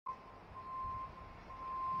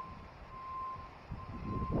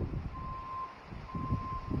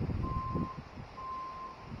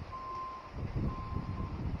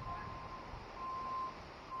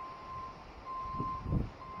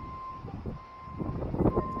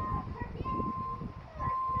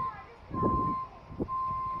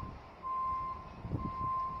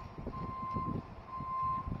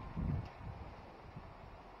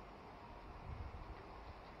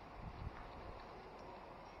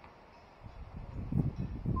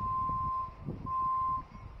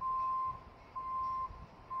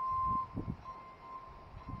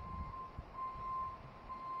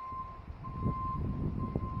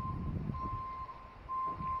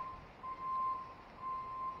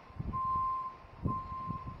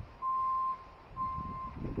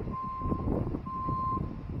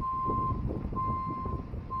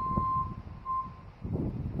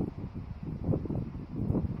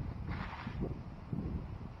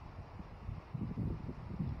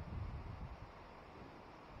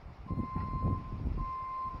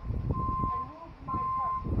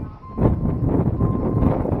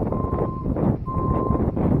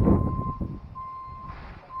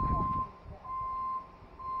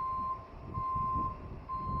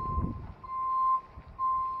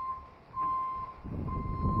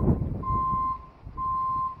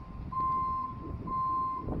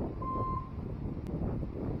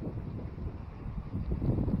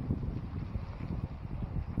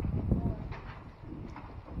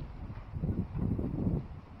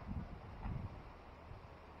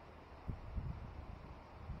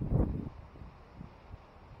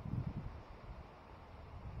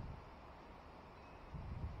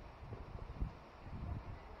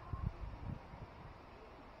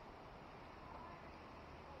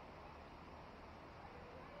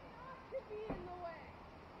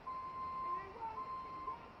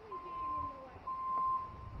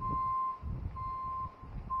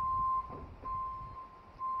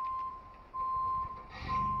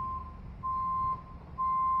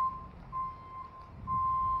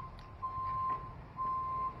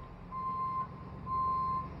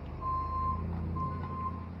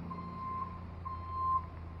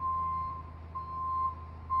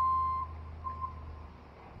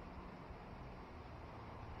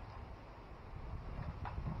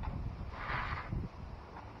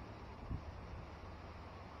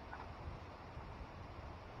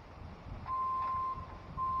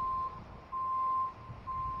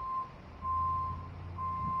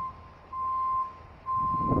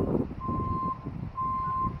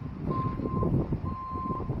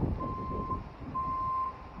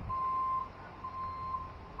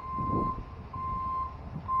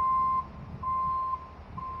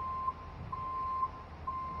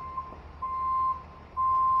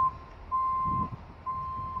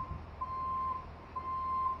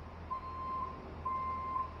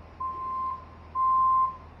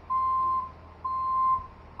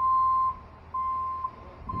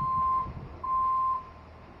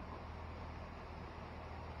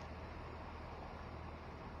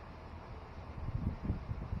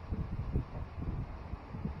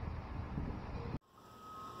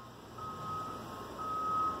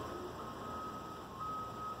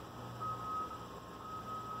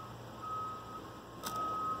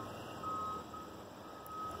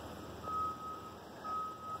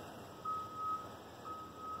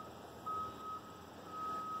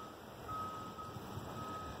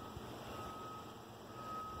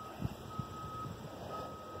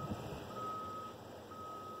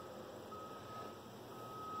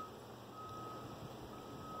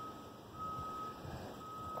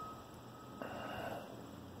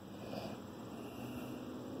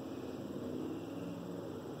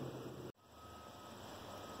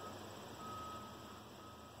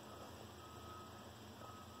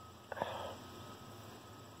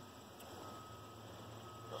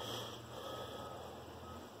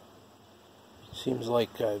Seems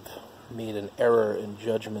like I've made an error in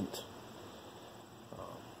judgment.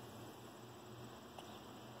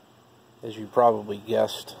 As you probably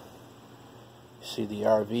guessed, you see the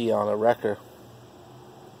RV on a wrecker.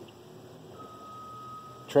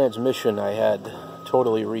 Transmission I had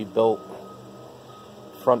totally rebuilt,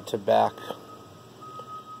 front to back,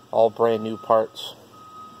 all brand new parts.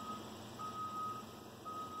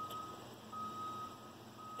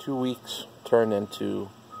 2 weeks turned into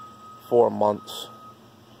 4 months.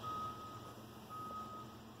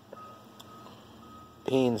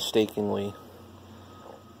 Painstakingly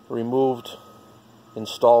removed,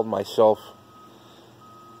 installed myself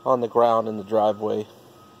on the ground in the driveway.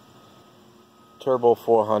 Turbo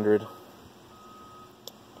 400.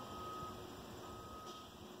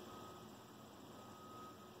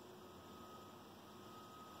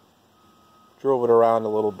 Drove it around a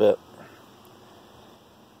little bit.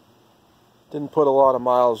 Didn't put a lot of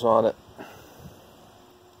miles on it.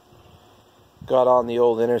 Got on the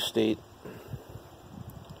old interstate.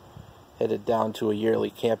 Headed down to a yearly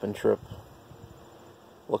camping trip.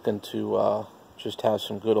 Looking to just have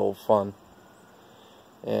some good old fun.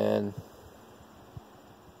 And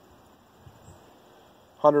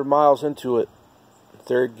 100 miles into it,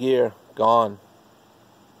 third gear, gone.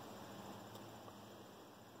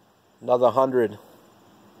 Another 100,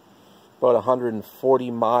 about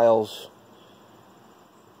 140 miles,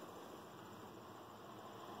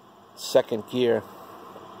 second gear,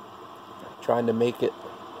 trying to make it.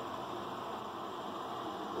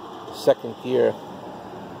 Second gear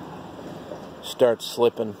starts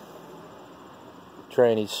slipping,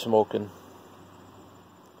 tranny's smoking,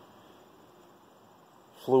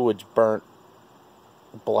 fluids burnt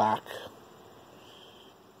black.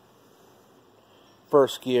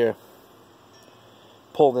 First gear,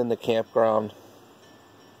 pulled in the campground,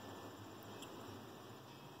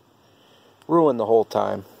 ruined the whole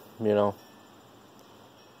time, you know.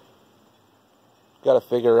 Got to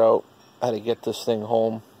figure out how to get this thing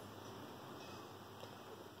home.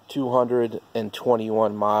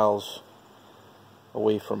 221 miles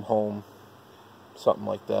away from home, something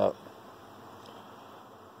like that.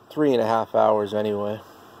 3.5 hours anyway.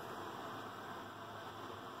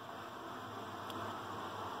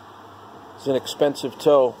 It's an expensive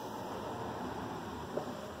tow.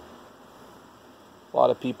 A lot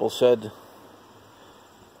of people said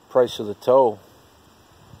price of the tow,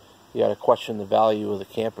 you got to question the value of the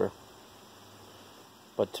camper.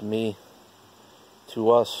 But to me, to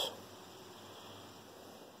us,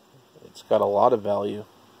 it's got a lot of value.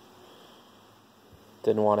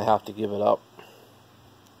 Didn't want to have to give it up.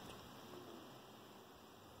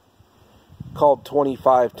 Called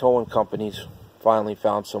 25 towing companies. Finally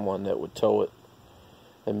found someone that would tow it.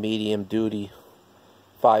 A medium duty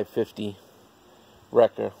 550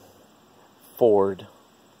 wrecker Ford.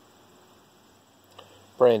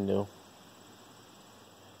 Brand new.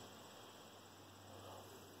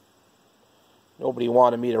 Nobody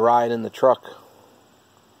wanted me to ride in the truck.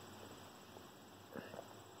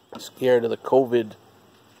 Scared of the COVID.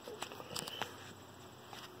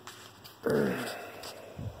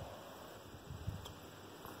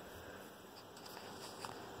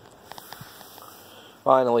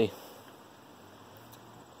 Finally,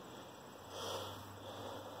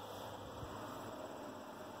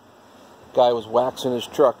 guy was waxing his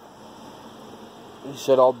truck. He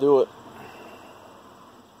said, "I'll do it."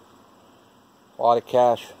 A lot of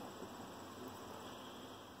cash.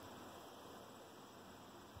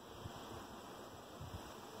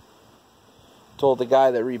 Told the guy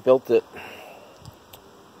that rebuilt it,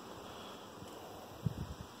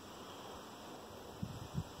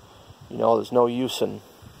 you know, there's no use in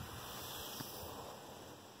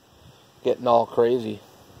getting all crazy,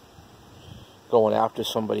 going after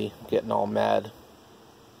somebody, getting all mad.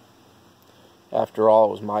 After all,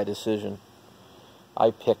 it was my decision. I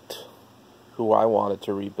picked who I wanted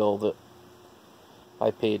to rebuild it.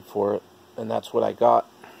 I paid for it, and that's what I got.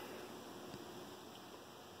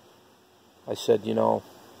 I said, you know,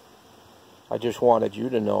 I just wanted you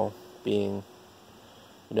to know, being,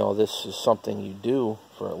 you know, this is something you do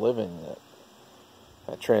for a living,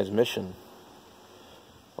 that transmission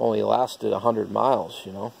only lasted 100 miles,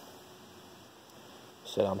 you know. I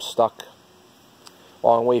said, I'm stuck,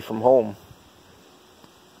 long way from home.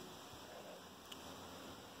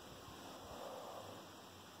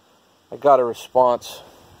 I got a response,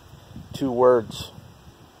 2 words: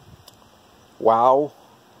 wow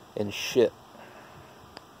and shit.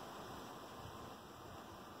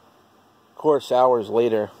 Of course, hours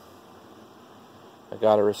later, I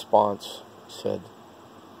got a response. It said,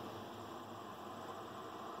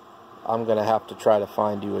 I'm gonna have to try to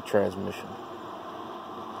find you a transmission.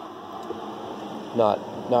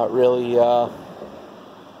 Not really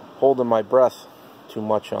holding my breath too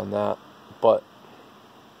much on that, but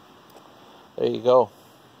there you go.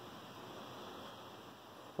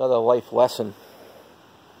 Another life lesson.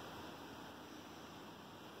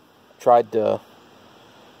 Tried to,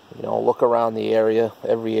 look around the area.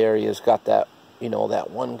 Every area's got that, that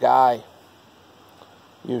one guy,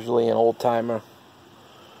 usually an old timer.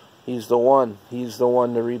 He's the one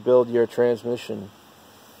to rebuild your transmission.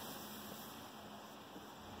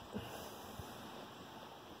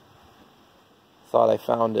 Thought I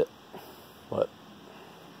found it, but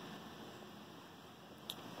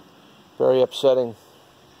very upsetting.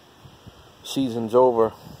 Season's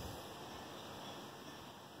over.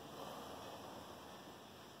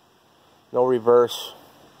 No reverse.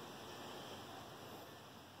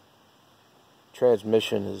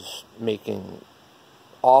 Transmission is making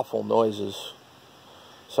awful noises.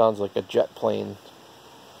 Sounds like a jet plane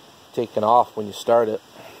taking off when you start it.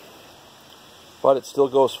 But it still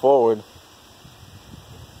goes forward.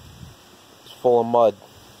 It's full of mud.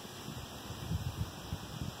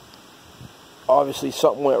 Obviously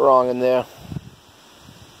something went wrong in there.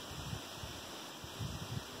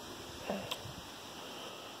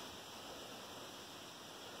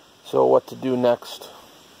 So what to do next?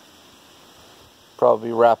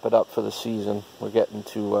 Probably wrap it up for the season. We're getting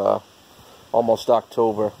to almost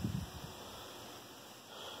October.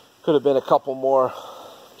 Could have been a couple more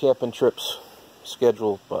camping trips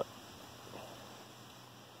scheduled, but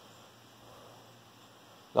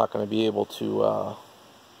not going to be able to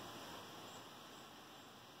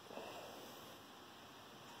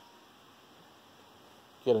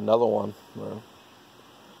get another one.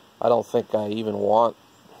 I don't think I even want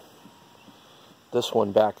this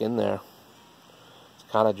one back in there.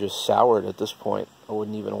 It's kind of just soured at this point. I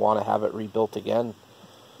wouldn't even want to have it rebuilt again.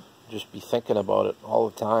 Just be thinking about it all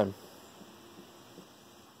the time.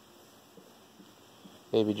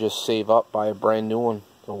 Maybe just save up, buy a brand new one,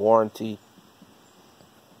 the warranty.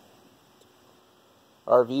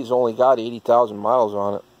 RV's only got 80,000 miles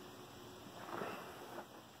on it.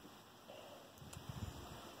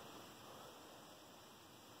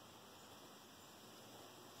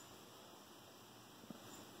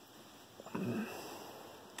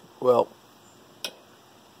 Well,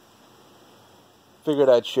 figured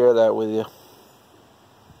I'd share that with you.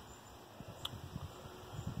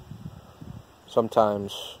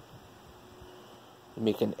 Sometimes you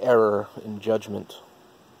make an error in judgment,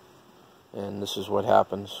 and this is what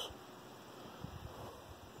happens.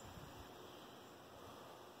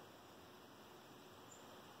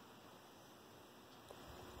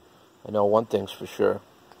 I know one thing's for sure.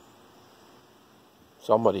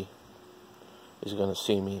 Somebody is going to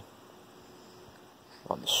see me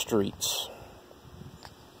on the streets.